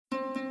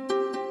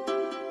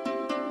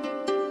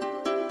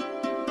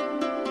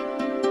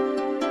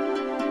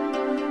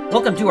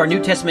Welcome to our New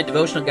Testament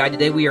devotional guide.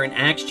 Today we are in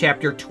Acts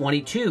chapter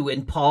 22,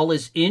 and Paul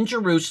is in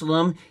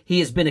Jerusalem. He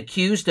has been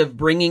accused of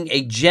bringing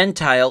a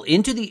Gentile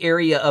into the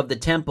area of the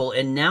temple,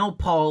 and now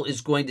Paul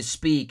is going to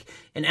speak.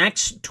 In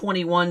Acts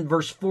 21,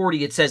 verse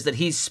 40, it says that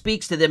he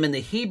speaks to them in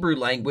the Hebrew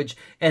language,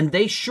 and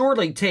they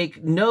surely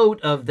take note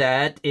of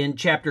that in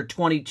chapter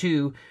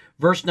 22,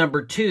 verse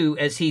number 2,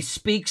 as he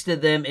speaks to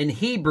them in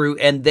Hebrew,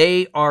 and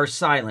they are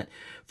silent.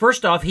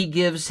 First off, he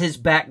gives his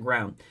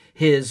background.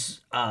 His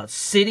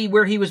city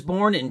where he was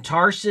born in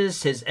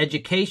Tarsus, his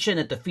education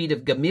at the feet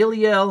of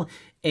Gamaliel,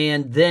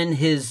 and then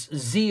his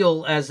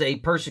zeal as a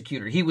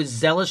persecutor. He was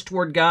zealous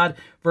toward God,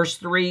 verse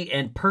 3,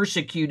 and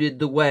persecuted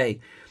the way.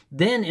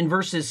 Then in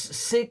verses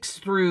 6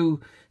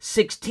 through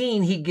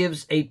 16, he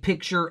gives a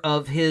picture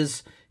of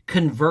his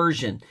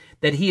conversion,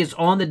 that he is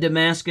on the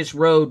Damascus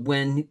road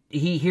when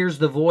he hears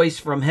the voice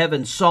from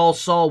heaven, "Saul,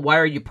 Saul, why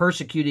are you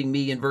persecuting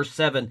me?" in verse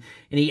 7.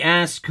 And he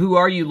asks, "Who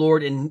are you,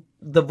 Lord?" And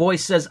the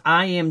voice says,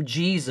 "I am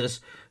Jesus,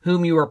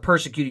 whom you are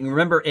persecuting."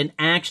 Remember, in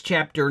Acts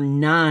chapter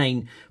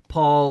 9,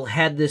 Paul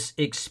had this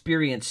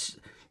experience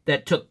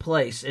that took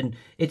place. And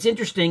it's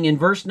interesting in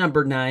verse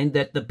number 9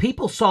 that the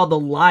people saw the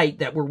light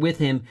that were with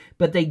him,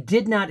 but they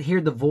did not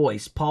hear the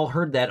voice. Paul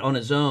heard that on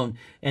his own.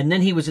 And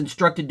then he was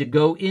instructed to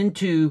go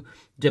into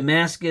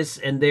Damascus,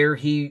 and there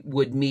he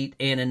would meet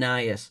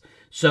Ananias.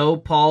 So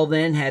Paul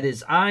then had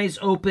his eyes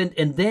opened,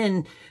 and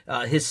then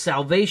his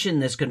salvation,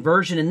 this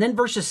conversion. And then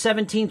verses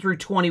 17 through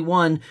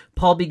 21,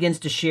 Paul begins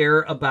to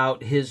share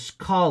about his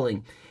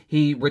calling.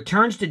 He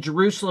returns to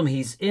Jerusalem.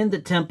 He's in the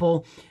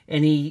temple,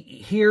 and he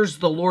hears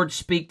the Lord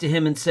speak to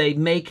him and say,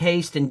 "Make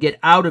haste and get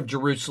out of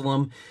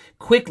Jerusalem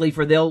quickly,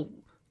 for they'll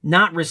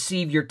not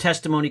receive your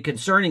testimony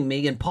concerning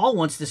me." And Paul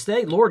wants to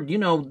say, "Lord, you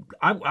know,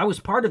 I was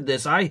part of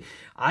this. I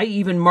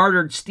even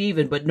martyred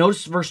Stephen." But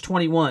notice verse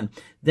 21.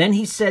 "Then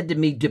he said to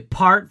me,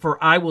 'Depart,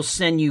 for I will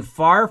send you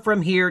far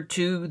from here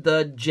to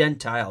the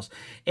Gentiles.'"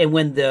 And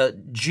when the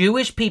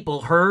Jewish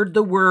people heard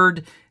the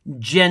word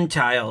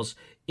Gentiles,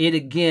 it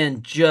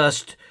again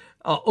just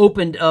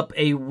opened up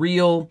a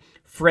real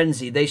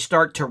frenzy. They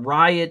start to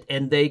riot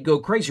and they go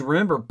crazy.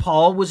 Remember,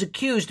 Paul was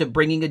accused of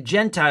bringing a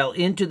Gentile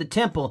into the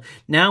temple.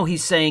 Now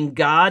he's saying,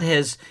 "God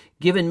has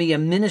given me a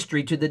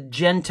ministry to the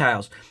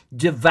Gentiles."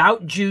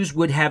 Devout Jews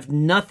would have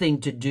nothing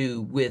to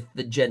do with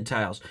the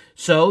Gentiles.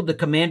 So the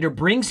commander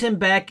brings him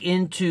back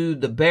into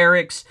the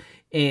barracks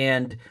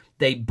and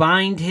they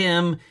bind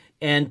him.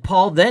 And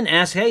Paul then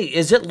asks, "Hey,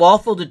 is it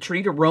lawful to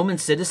treat a Roman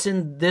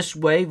citizen this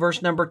way?"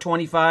 Verse number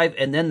 25.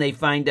 And then they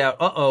find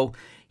out,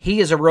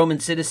 he is a Roman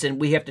citizen.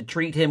 We have to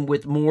treat him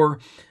with more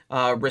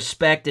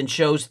respect, and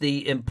shows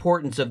the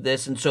importance of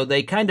this. And so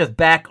they kind of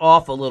back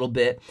off a little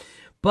bit.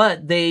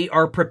 But they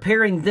are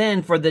preparing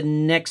then for the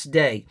next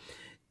day.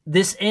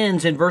 This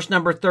ends in verse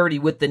number 30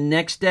 with the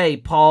next day,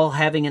 Paul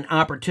having an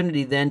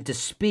opportunity then to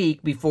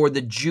speak before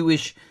the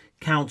Jewish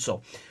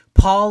council.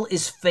 Paul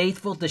is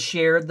faithful to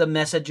share the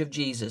message of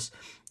Jesus.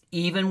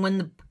 Even when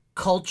the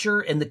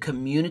culture and the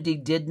community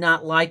did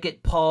not like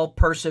it, Paul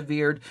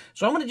persevered.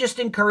 So I'm going to just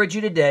encourage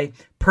you today,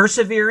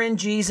 persevere in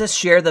Jesus,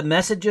 share the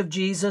message of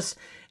Jesus,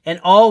 and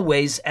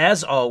always,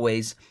 as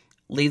always,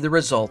 leave the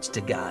results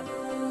to God.